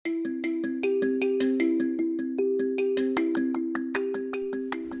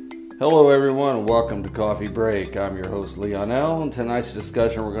Hello everyone and welcome to Coffee Break. I'm your host Leon L. In tonight's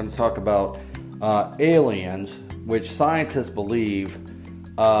discussion we're going to talk about aliens, which scientists believe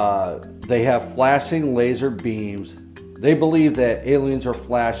they have flashing laser beams. They believe that aliens are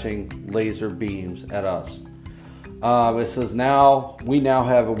flashing laser beams at us. It says we now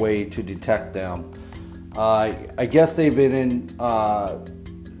have a way to detect them. I guess they've been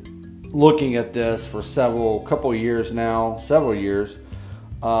looking at this for several years.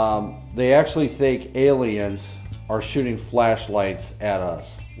 They actually think aliens are shooting flashlights at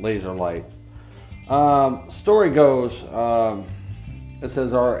us, laser lights. Story goes, it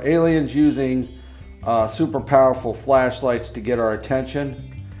says, are aliens using super powerful flashlights to get our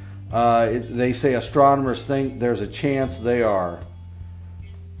attention? They say astronomers think there's a chance they are.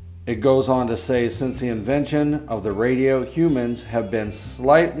 It goes on to say, since the invention of the radio, humans have been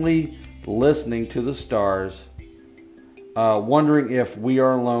slightly listening to the stars, wondering if we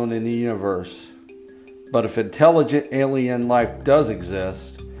are alone in the universe. But if intelligent alien life does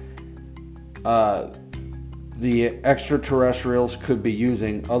exist, the extraterrestrials could be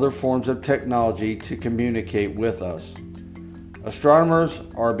using other forms of technology to communicate with us. Astronomers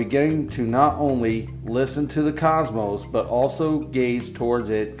are beginning to not only listen to the cosmos, but also gaze towards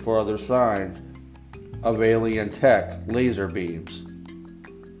it for other signs of alien tech, laser beams.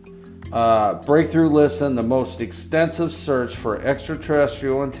 Breakthrough Listen, the most extensive search for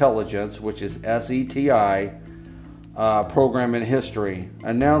extraterrestrial intelligence, which is SETI, program in history,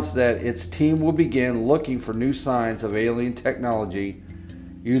 announced that its team will begin looking for new signs of alien technology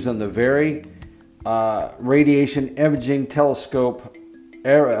using the Very Radiation Imaging Telescope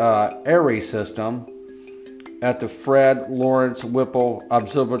array system at the Fred Lawrence Whipple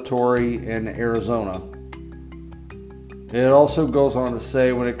Observatory in Arizona. It also goes on to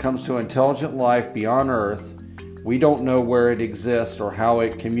say, when it comes to intelligent life beyond Earth, we don't know where it exists or how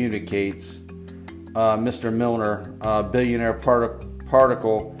it communicates. Mr. Milner, billionaire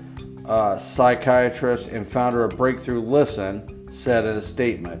particle psychiatrist and founder of Breakthrough Listen, said in a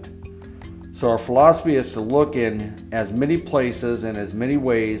statement. So our philosophy is to look in as many places and as many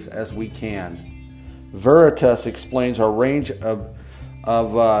ways as we can. Veritas explains our range of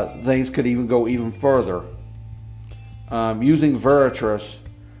things could even go even further. Using Veritas,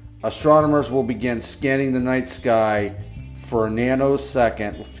 astronomers will begin scanning the night sky for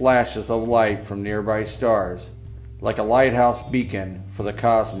nanosecond flashes of light from nearby stars, like a lighthouse beacon for the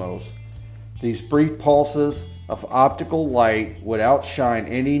cosmos. These brief pulses of optical light would outshine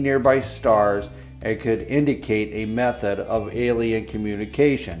any nearby stars and could indicate a method of alien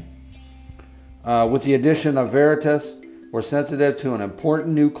communication. With the addition of Veritas, we're sensitive to an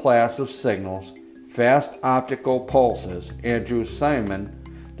important new class of signals, fast optical pulses. Andrew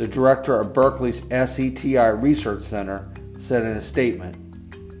Simon, the director of Berkeley's SETI Research Center, said in a statement,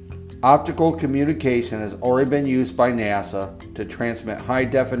 optical communication has already been used by NASA to transmit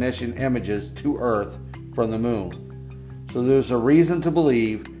high-definition images to Earth from the moon. So there's a reason to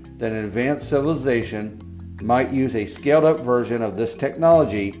believe that an advanced civilization might use a scaled-up version of this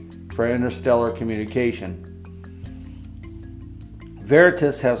technology for interstellar communication.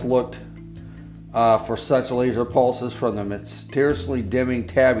 Veritas has looked for such laser pulses from the mysteriously dimming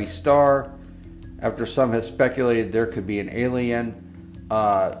Tabby star, after some have speculated there could be an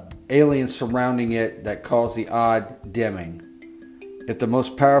alien surrounding it that caused the odd dimming. If the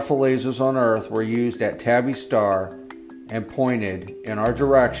most powerful lasers on Earth were used at Tabby star and pointed in our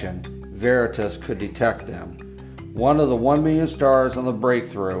direction, Veritas could detect them. One of the 1 million stars on the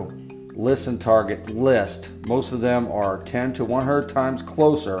Breakthrough Listen target list, most of them are 10 to 100 times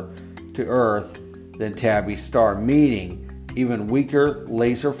closer to Earth than Tabby star, meaning even weaker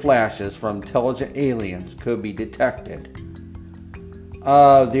laser flashes from intelligent aliens could be detected.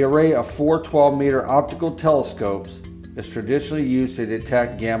 The array of 4 12-meter optical telescopes is traditionally used to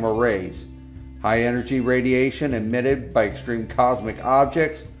detect gamma rays, high-energy radiation emitted by extreme cosmic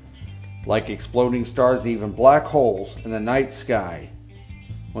objects like exploding stars and even black holes in the night sky.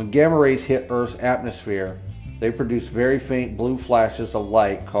 When gamma rays hit Earth's atmosphere, they produce very faint blue flashes of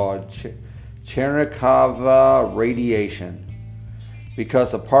light called Cherenkov radiation.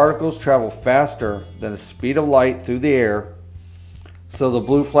 Because the particles travel faster than the speed of light through the air, so the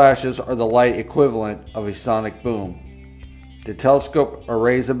blue flashes are the light equivalent of a sonic boom. The telescope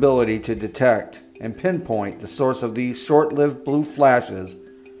array's ability to detect and pinpoint the source of these short-lived blue flashes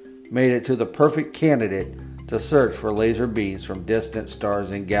made it to the perfect candidate to search for laser beams from distant stars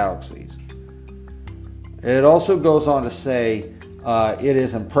and galaxies. It also goes on to say it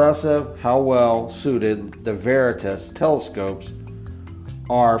is impressive how well suited the Veritas telescopes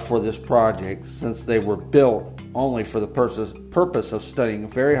are for this project, since they were built only for the purpose of studying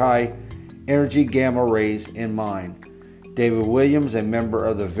very high energy gamma rays in mind. David Williams, a member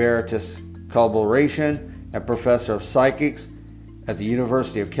of the Veritas Collaboration and professor of psychics at the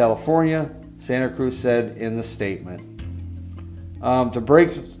University of California, Santa Cruz, said in the statement. The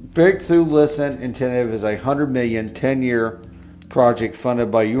Breakthrough Listen Initiative is a $100 million, 10-year project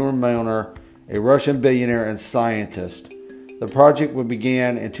funded by Yuri Milner, a Russian billionaire and scientist. The project, which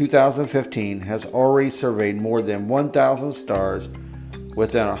began in 2015, has already surveyed more than 1,000 stars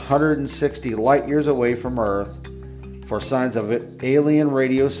within 160 light years away from Earth for signs of alien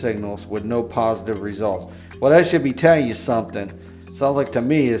radio signals with no positive results. Well, that should be telling you something. Sounds like to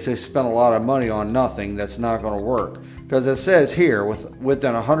me is they spent a lot of money on nothing that's not going to work. Because it says here,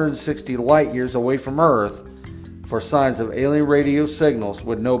 within 160 light years away from Earth for signs of alien radio signals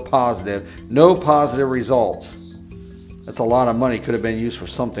with no positive results. That's a lot of money. Could have been used for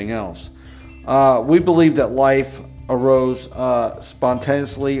something else. We believe that life arose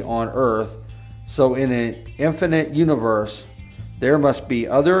spontaneously on Earth. So in an infinite universe, there must be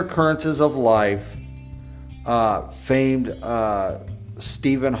other occurrences of life, famed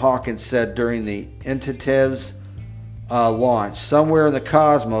Stephen Hawking said during the initiative's launch. Somewhere in the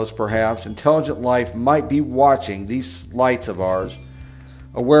cosmos, perhaps, intelligent life might be watching these lights of ours,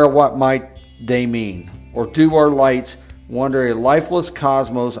 aware of what might they mean. Or do our lights wander a lifeless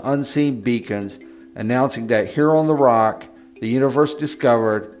cosmos, unseen beacons, announcing that here on the rock, the universe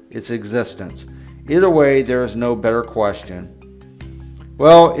discovered its existence? Either way, there is no better question.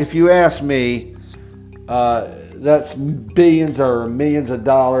 Well, if you ask me, that's billions or millions of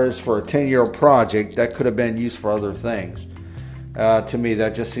dollars for a 10-year project that could have been used for other things. To me,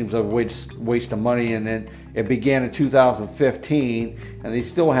 that just seems a waste of money. And then it began in 2015, and they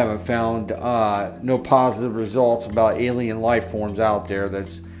still haven't found no positive results about alien life forms out there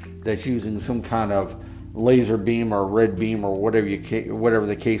that's using some kind of laser beam or red beam or whatever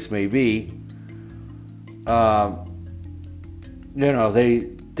the case may be.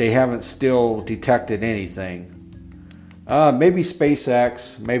 They haven't still detected anything. Maybe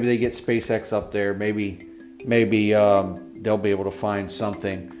SpaceX. Maybe they get SpaceX up there. Maybe they'll be able to find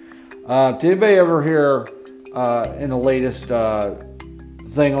something. Did anybody ever hear in the latest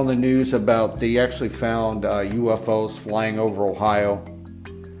thing on the news about they actually found UFOs flying over Ohio?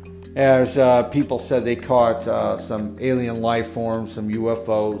 As people said, they caught some alien life forms, some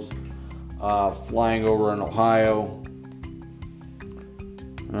UFOs flying over in Ohio.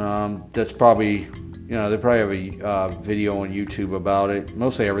 That's probably, they probably have a video on YouTube about it.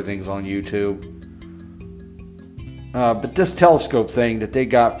 Mostly everything's on YouTube. But this telescope thing that they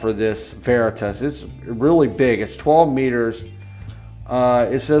got for this Veritas, it's really big. It's 12 meters.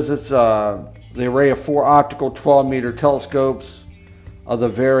 It says it's the array of 4 optical 12-meter telescopes of the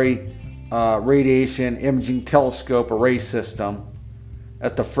very radiation imaging telescope array system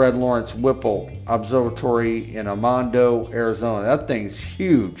at the Fred Lawrence Whipple Observatory in Armando, Arizona. That thing's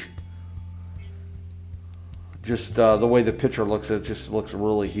huge. Just the way the picture looks, it just looks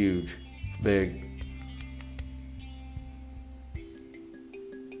really huge. It's big.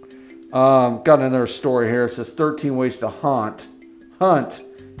 Got another story here. It says 13 ways to hunt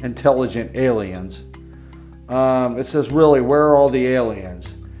intelligent aliens. It says, really, where are all the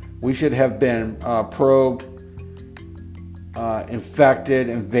aliens? We should have been probed, infected,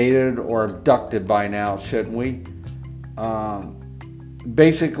 invaded, or abducted by now, shouldn't we?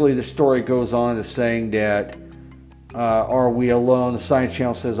 Basically, the story goes on to saying that are we alone? The Science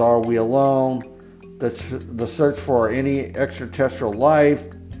Channel says, are we alone? The search for any extraterrestrial life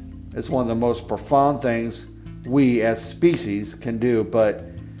is one of the most profound things we as species can do, but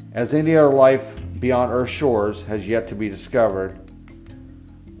as any other life beyond Earth's shores has yet to be discovered.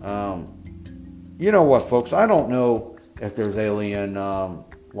 You know what, folks? I don't know if there's alien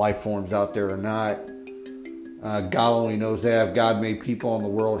life forms out there or not. God only knows that. If God made people in the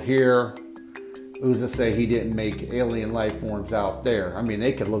world here, who's to say he didn't make alien life forms out there? I mean,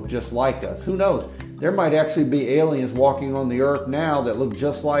 they could look just like us. Who knows? There might actually be aliens walking on the earth now that look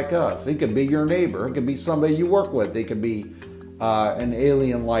just like us. It could be your neighbor. It could be somebody you work with. They could be an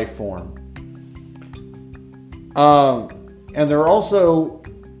alien life form. And they're also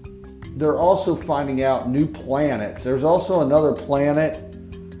finding out new planets. There's also another planet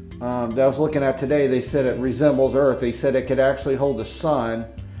that I was looking at today. They said it resembles Earth. They said it could actually hold the sun,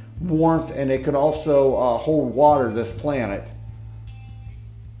 warmth, and it could also hold water, this planet.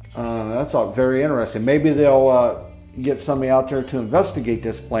 That's all very interesting. Maybe they'll get somebody out there to investigate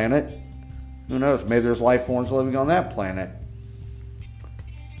this planet. Who knows? Maybe there's life forms living on that planet.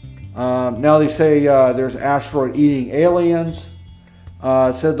 Now they say there's asteroid-eating aliens.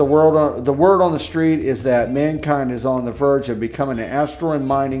 Said the word on the street is that mankind is on the verge of becoming an asteroid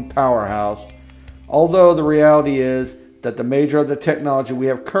mining powerhouse, although the reality is that the major of the technology we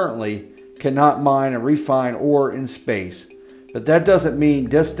have currently cannot mine and refine ore in space. But that doesn't mean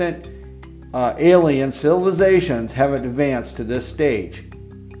distant alien civilizations haven't advanced to this stage.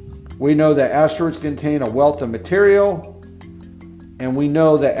 We know that asteroids contain a wealth of material, and we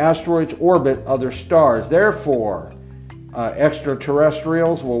know that asteroids orbit other stars. Therefore,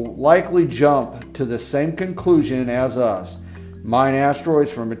 extraterrestrials will likely jump to the same conclusion as us: mine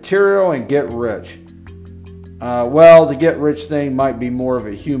asteroids for material and get rich. Well, the get rich thing might be more of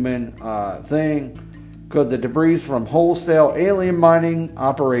a human thing. Could the debris from wholesale alien mining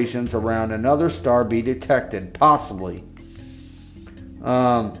operations around another star be detected? Possibly.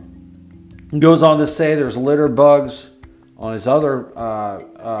 It goes on to say there's litter bugs on his other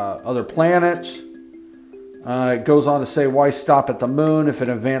planets. It goes on to say, why stop at the moon if an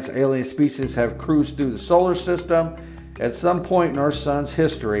advanced alien species have cruised through the solar system? At some point in our sun's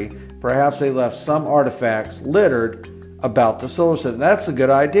history, perhaps they left some artifacts littered about the solar system. That's a good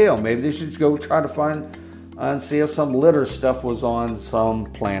idea. Maybe they should go try to find and see if some litter stuff was on some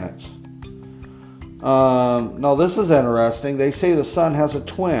planets. No, this is interesting. They say the sun has a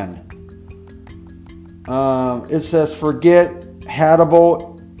twin. It says, forget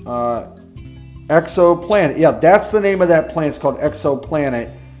habitable exoplanet. Yeah, that's the name of that planet. It's called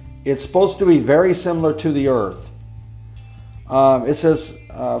exoplanet. It's supposed to be very similar to the Earth. It says,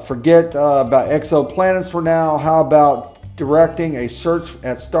 forget about exoplanets for now. How about directing a search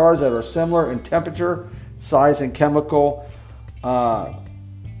at stars that are similar in temperature, size, and chemical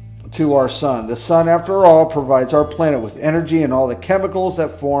to our sun? The sun, after all, provides our planet with energy, and all the chemicals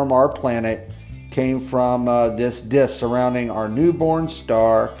that form our planet came from this disk surrounding our newborn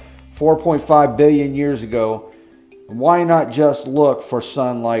star 4.5 billion years ago. Why not just look for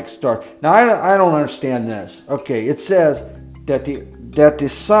sun-like stars? Now, I don't understand this. Okay, it says that the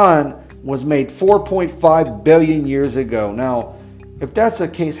sun was made 4.5 billion years ago. Now, if that's the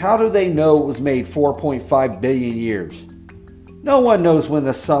case, how do they know it was made 4.5 billion years? No one knows when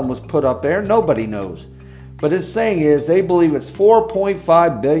the sun was put up there. Nobody knows. But it's saying is they believe it's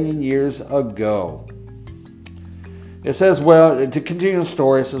 4.5 billion years ago. It says, well, to continue the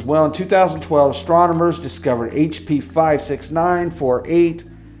story, it says, well, in 2012, astronomers discovered HP 56948,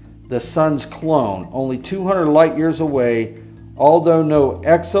 the sun's clone, only 200 light years away. Although no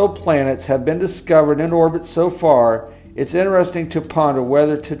exoplanets have been discovered in orbit so far, it's interesting to ponder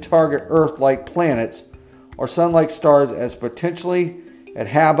whether to target Earth-like planets or sun-like stars as potentially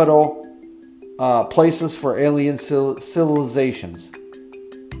habitable places for alien civilizations.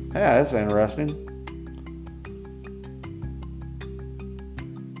 Yeah, that's interesting.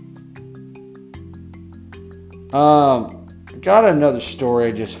 Got another story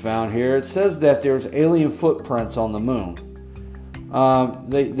I just found here. It says that there's alien footprints on the moon.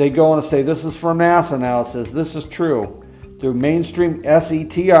 They go on to say, this is from NASA now. It says, this is true. Through mainstream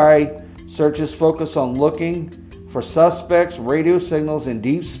SETI searches focus on looking for suspects, radio signals in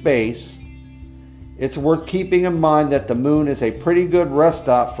deep space. It's worth keeping in mind that the moon is a pretty good rest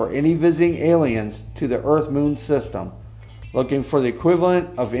stop for any visiting aliens to the Earth-Moon system. Looking for the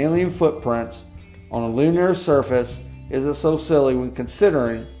equivalent of alien footprints on a lunar surface isn't so silly when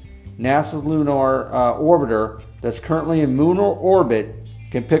considering NASA's lunar orbiter that's currently in lunar orbit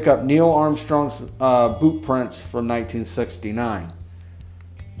can pick up Neil Armstrong's boot prints from 1969.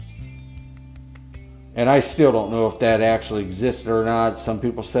 And I still don't know if that actually existed or not. Some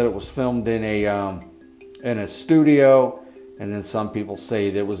people said it was filmed in a studio, and then some people say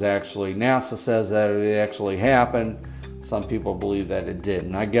that it was actually, NASA says that it actually happened. Some people believe that it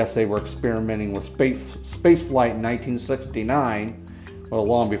didn't. I guess they were experimenting with space flight in 1969, well,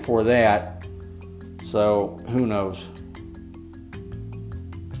 long before that. So who knows?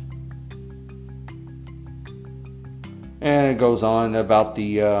 And it goes on about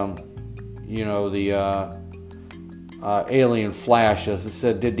the, alien flash us. It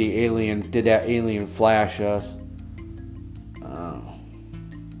said, did that alien flash us?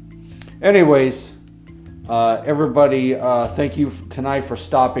 Anyways, everybody, thank you tonight for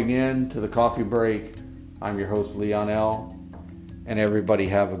stopping in to the coffee break. I'm your host, Leon L. And everybody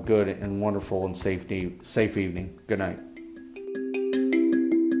have a good and wonderful and safe evening. Good night.